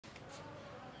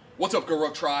What's up,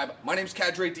 GORUCK Tribe? My name's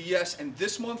Cadre DS, and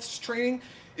this month's training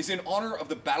is in honor of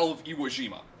the Battle of Iwo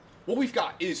Jima. What we've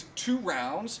got is 2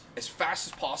 rounds as fast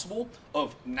as possible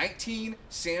of 19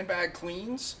 sandbag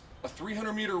cleans, a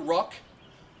 300-meter ruck,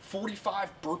 45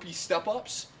 burpee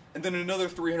step-ups, and then another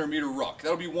 300-meter ruck.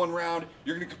 That'll be 1 round.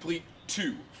 You're going to complete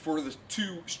 2 for the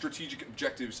 2 strategic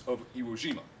objectives of Iwo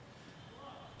Jima.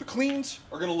 The cleans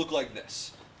are going to look like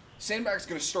this. Sandbag's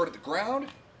going to start at the ground,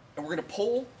 and we're going to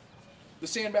pull the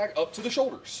sandbag up to the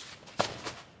shoulders.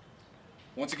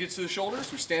 Once it gets to the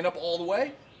shoulders, we stand up all the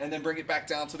way and then bring it back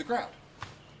down to the ground.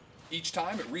 Each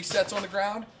time it resets on the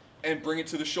ground and bring it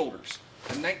to the shoulders.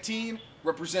 The 19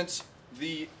 represents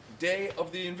the day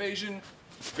of the invasion,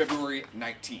 February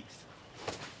 19th.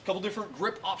 A couple different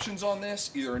grip options on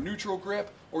this, either a neutral grip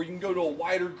or you can go to a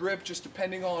wider grip, just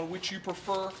depending on which you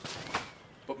prefer.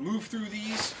 But move through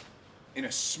these in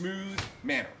a smooth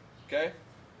manner, okay?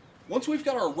 Once we've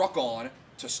got our ruck on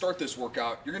to start this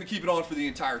workout, you're going to keep it on for the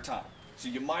entire time. So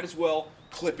you might as well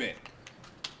clip in.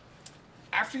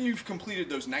 After you've completed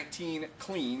those 19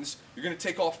 cleans, you're going to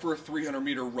take off for a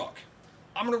 300-meter ruck.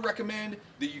 I'm going to recommend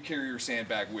that you carry your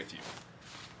sandbag with you.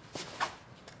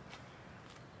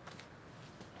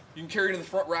 You can carry it in the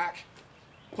front rack,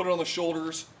 put it on the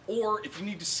shoulders, or if you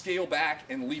need to scale back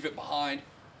and leave it behind,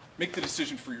 make the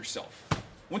decision for yourself.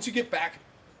 Once you get back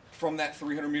from that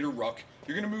 300-meter ruck,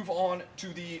 you're going to move on to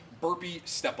the burpee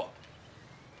step-up.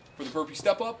 For the burpee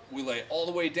step-up, we lay all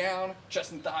the way down,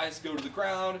 chest and thighs go to the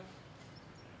ground,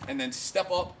 and then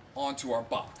step up onto our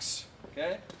box.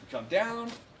 Okay? We come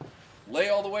down, lay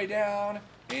all the way down,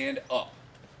 and up.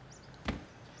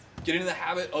 Get into the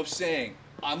habit of saying,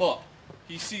 I'm up,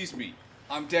 he sees me,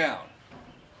 I'm down.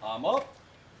 I'm up,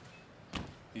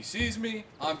 he sees me,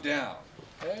 I'm down.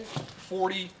 Okay?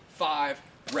 45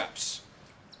 reps.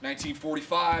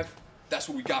 1945, that's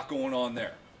what we got going on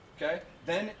there. Okay?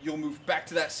 Then you'll move back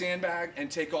to that sandbag and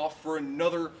take off for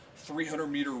another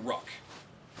 300-meter ruck.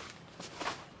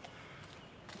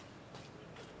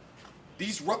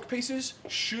 These ruck paces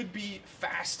should be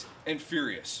fast and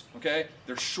furious, okay?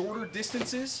 They're shorter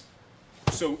distances,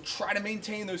 so try to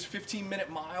maintain those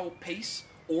 15-minute mile pace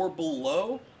or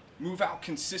below. Move out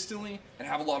consistently and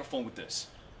have a lot of fun with this.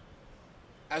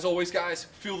 As always, guys,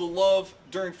 feel the love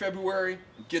during February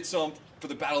and get some for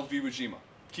the Battle of Iwo Jima.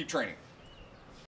 Keep training.